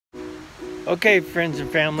Okay, friends and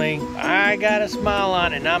family, I got a smile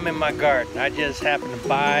on and I'm in my garden. I just happened to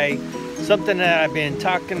buy something that I've been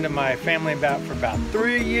talking to my family about for about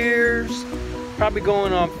 3 years, probably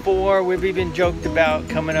going on 4. We've even joked about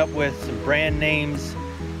coming up with some brand names,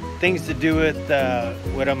 things to do with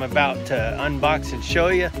what I'm about to unbox and show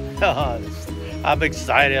you. I'm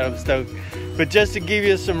excited, I'm stoked. But just to give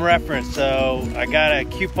you some reference, so I got a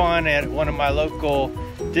coupon at one of my local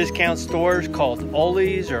discount stores called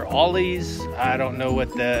Ollie's or Ollie's. I don't know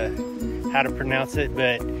how to pronounce it,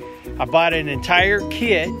 but I bought an entire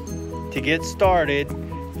kit to get started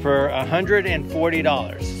for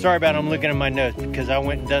 $140. Sorry about I'm looking at my notes because I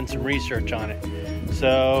went and done some research on it.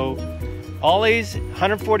 So Ollie's,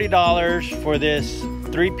 $140 for this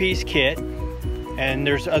 3-piece kit, and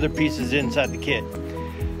there's other pieces inside the kit.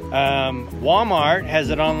 Walmart has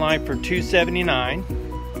it online for $279,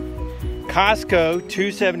 Costco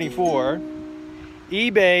 $274,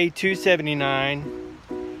 eBay $279,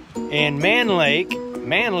 and Man Lake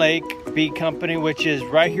Bee Company, which is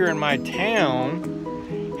right here in my town,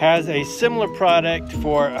 has a similar product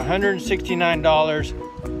for $169,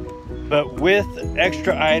 but with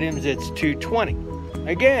extra items it's $220.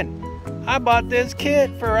 Again, I bought this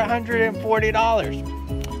kit for $140.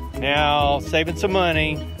 Now, saving some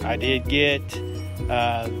money, I did get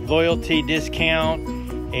loyalty discount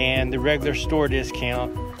and the regular store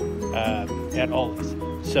discount at Ollie's.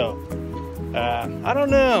 So, I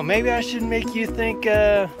don't know, maybe I should make you think,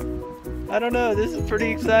 I don't know, this is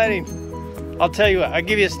pretty exciting. I'll tell you what, I'll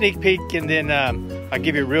give you a sneak peek and then I'll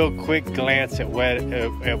give you a real quick glance at what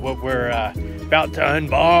we're about to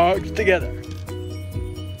unbox together.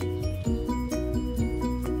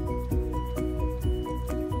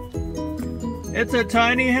 It's a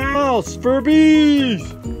tiny house for bees.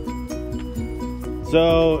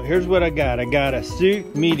 So here's what I got. I got a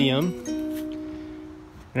suit medium,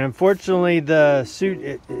 and unfortunately the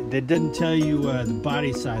suit they didn't tell you the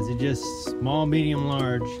body size. It just small, medium,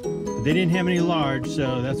 large. But they didn't have any large,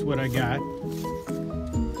 so that's what I got.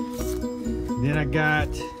 Then I got,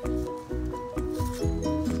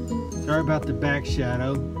 sorry about the back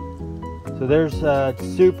shadow. So there's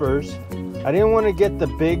supers. I didn't want to get the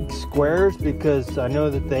big squares because I know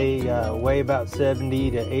that they weigh about 70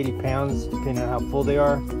 to 80 pounds depending on how full they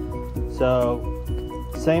are. So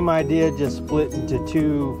same idea, just split into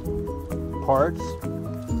 2 parts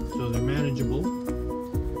so they're manageable.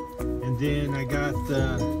 And then I got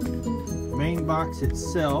the main box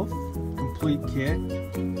itself, complete kit.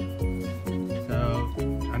 So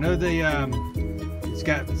I know it's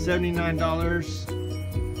got $79.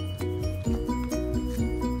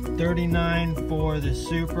 $39 for the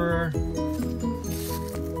super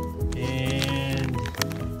and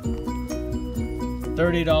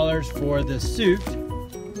 $30 for the suit,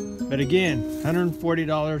 but again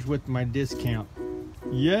 $140 with my discount.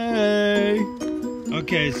 Yay!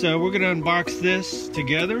 Okay, so we're gonna unbox this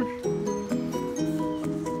together.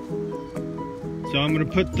 So I'm gonna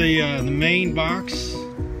put the main box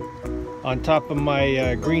on top of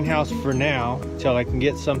my greenhouse for now till I can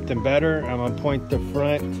get something better. I'm gonna point the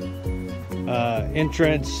front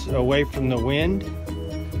entrance away from the wind,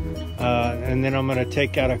 and then I'm gonna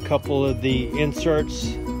take out a couple of the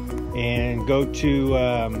inserts and go to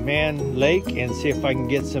Man Lake and see if I can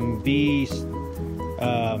get some bee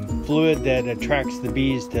fluid that attracts the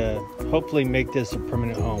bees to hopefully make this a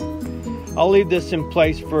permanent home. I'll leave this in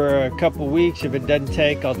place for a couple weeks. If it doesn't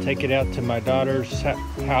take, I'll take it out to my daughter's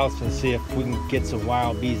house and see if we can get some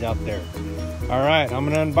wild bees out there. All right, I'm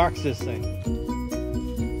gonna unbox this thing.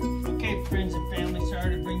 Okay, friends and family,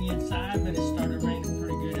 sorry to bring you inside, but it started raining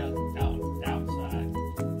pretty good outside.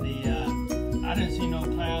 I didn't see no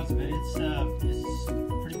clouds, but it's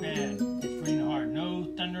pretty bad. It's raining hard. No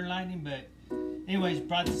thunder and lightning, but anyways,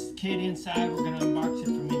 brought this kit inside. We're gonna unbox it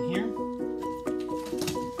from in here.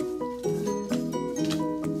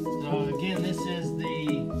 This is the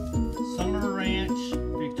Summer Ranch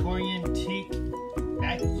Victorian Teak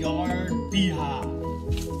Backyard Beehive.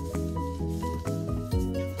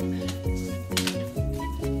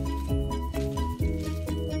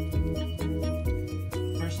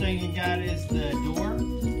 First thing you got is the door.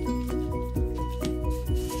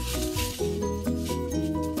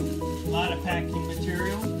 A lot of packing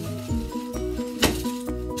material.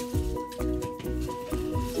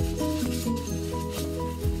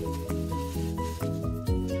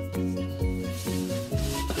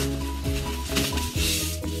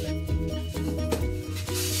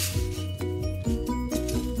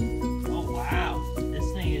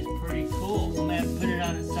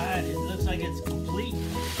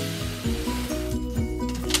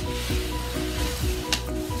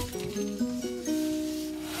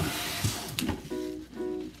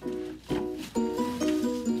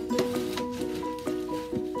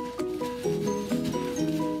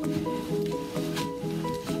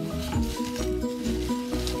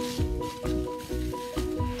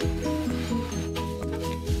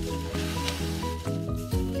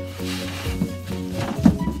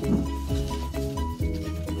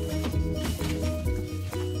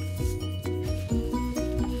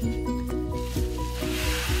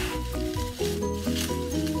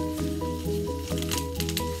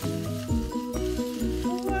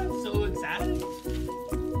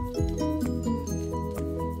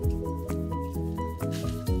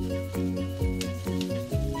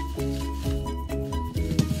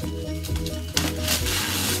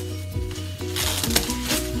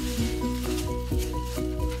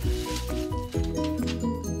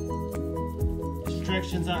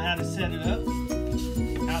 instructions on how to set it up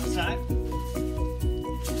outside.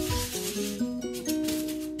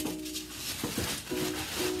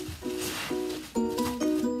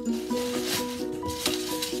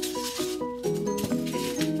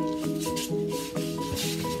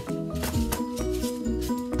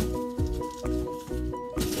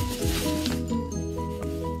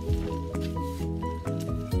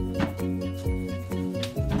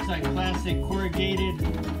 Looks like plastic corrugated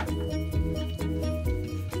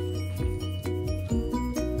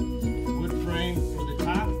wood frame for the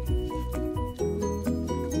top.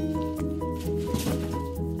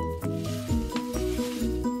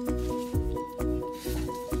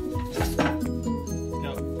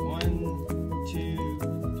 Got 1, 2,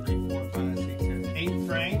 3, 4, 5, 6, 7, 8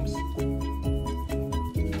 frames.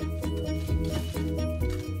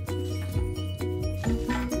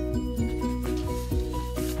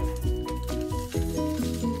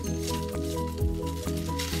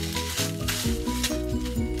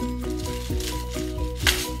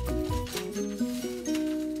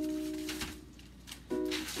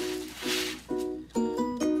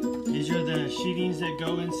 These are the sheetings that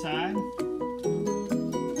go inside.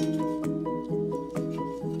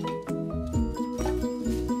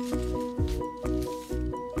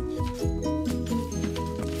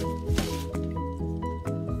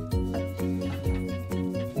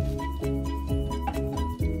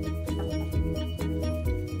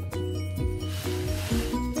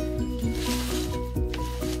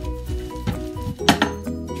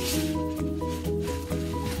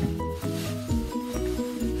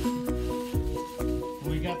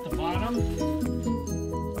 We got the bottom.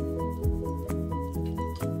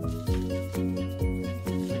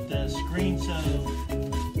 With the screen so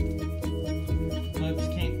plugs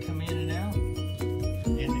can't come in and out.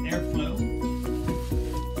 And airflow.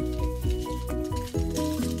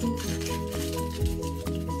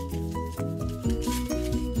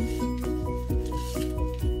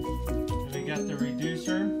 And we got the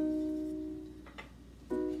reducer.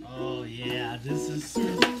 Oh yeah, this is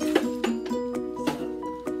super.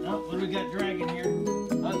 What do we got dragging here?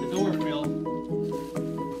 Oh, the door filled.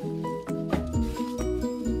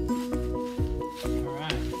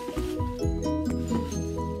 Alright.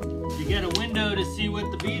 You got a window to see what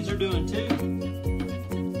the bees are doing too.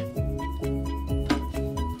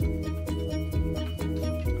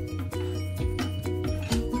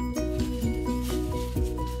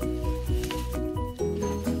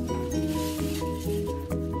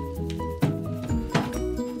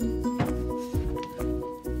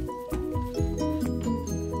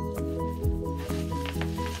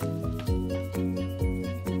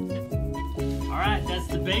 Alright, that's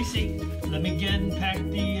the basic. Let me get and pack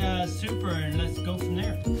the super and let's go from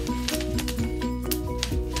there.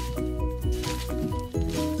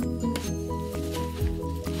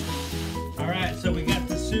 Alright, so we got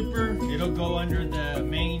the super. It'll go under the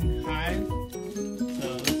main hive. So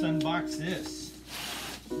let's unbox this.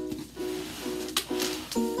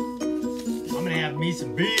 I'm gonna have me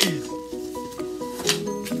some bees.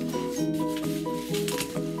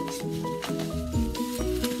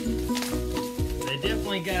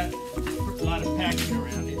 Got a lot of packing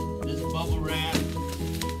around it. This bubble wrap,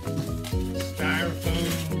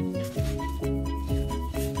 styrofoam,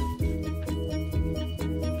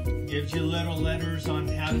 gives you little letters on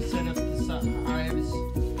how to set up the hives,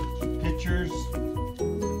 pictures.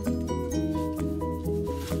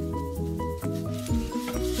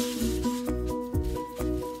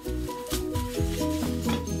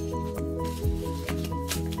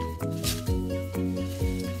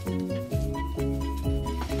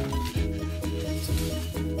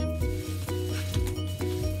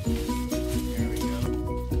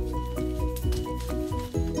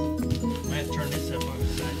 Turn this up on the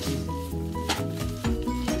side.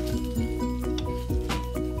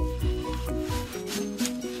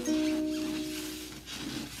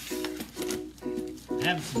 I'm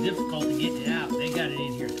having some difficulty getting it out. They got it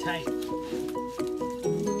in here tight.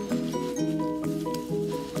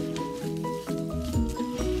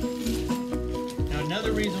 Now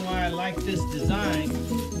another reason why I like this design,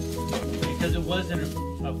 because it wasn't a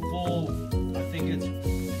full, I think it's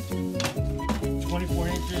 24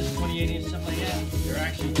 inches, 28 inches, something like that. They're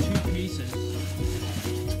actually two pieces,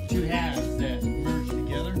 two halves that merge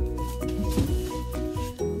together.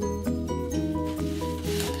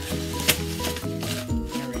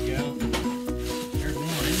 There we go. There's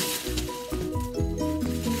one.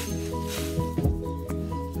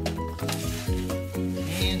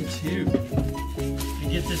 And two. To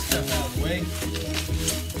get this stuff out of the way.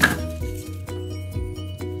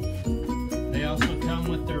 They also come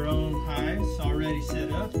with their own hives already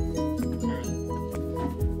set up.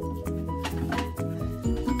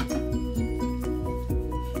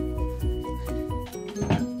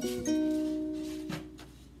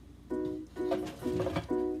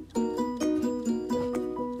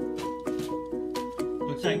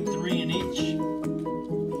 Looks like 3 in each.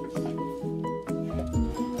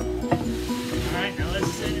 Alright, now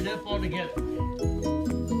let's set it up all together.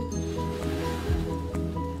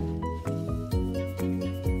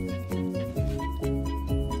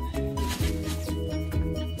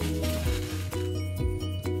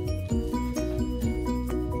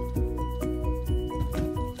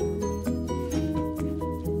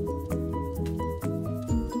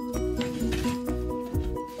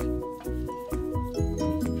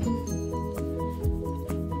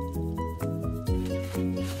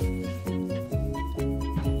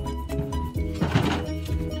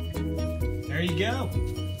 There you go.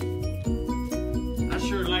 I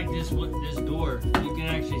sure like this door. You can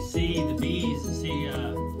actually see the bees, see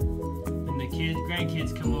when the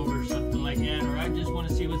grandkids come over or something like that, or I just want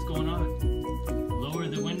to see what's going on. Lower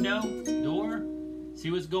the window, door,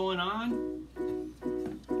 see what's going on.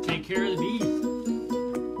 Take care of the bees.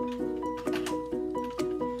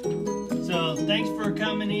 So thanks for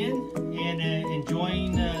coming in and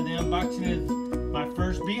enjoying the unboxing of my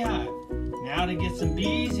first beehive. Now to get some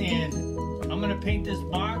bees, and I'm going to paint this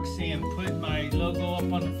box and put my logo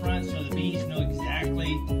up on the front so the bees know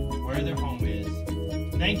exactly where their home is.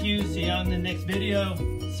 Thank you. See you on the next video.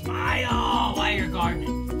 Smile while you're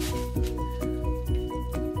gardening.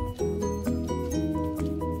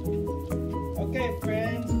 Okay,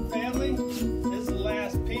 friends and family, this is the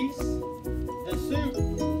last piece. The suit.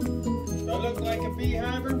 Do I look like a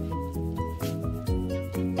beehiver?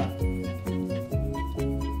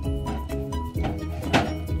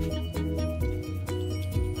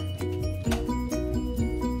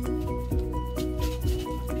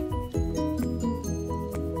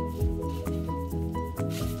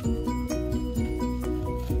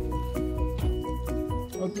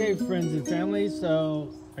 Okay, friends and family, so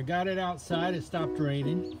I got it outside. It stopped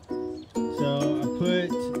raining. So I put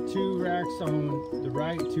 2 racks on the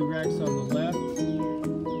right, 2 racks on the left.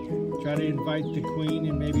 Try to invite the queen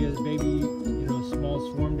and maybe a baby, small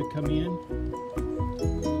swarm to come in.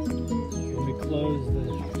 Let me close the...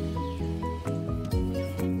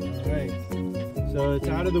 Alright, so it's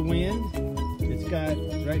out of the wind. It's got,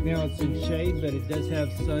 right now it's in shade, but it does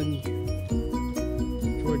have sun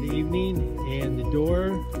toward the evening, and the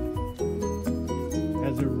door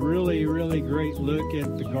has a really great look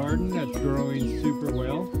at the garden that's growing super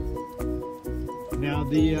well. Now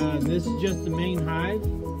this is just the main hive.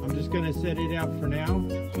 I'm just going to set it out for now.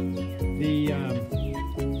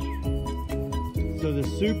 So the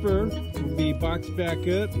super will be boxed back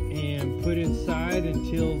up and put inside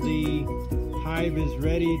until the hive is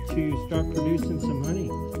ready to start producing some honey.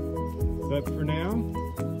 But for now,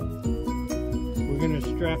 we're going to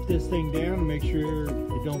strap this thing down and make sure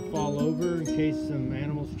it don't fall over in case some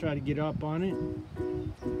animals try to get up on it.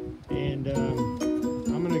 And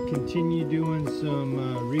I'm going to continue doing some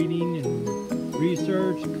reading and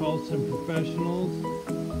research, call some professionals.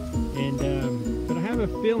 And but I have a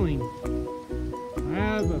feeling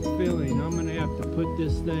I'm going to have to put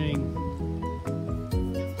this thing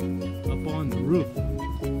up on the roof.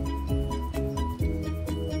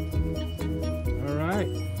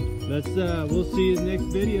 Let's we'll see you in the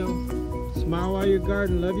next video. Smile while you're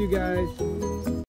gardening. Love you guys.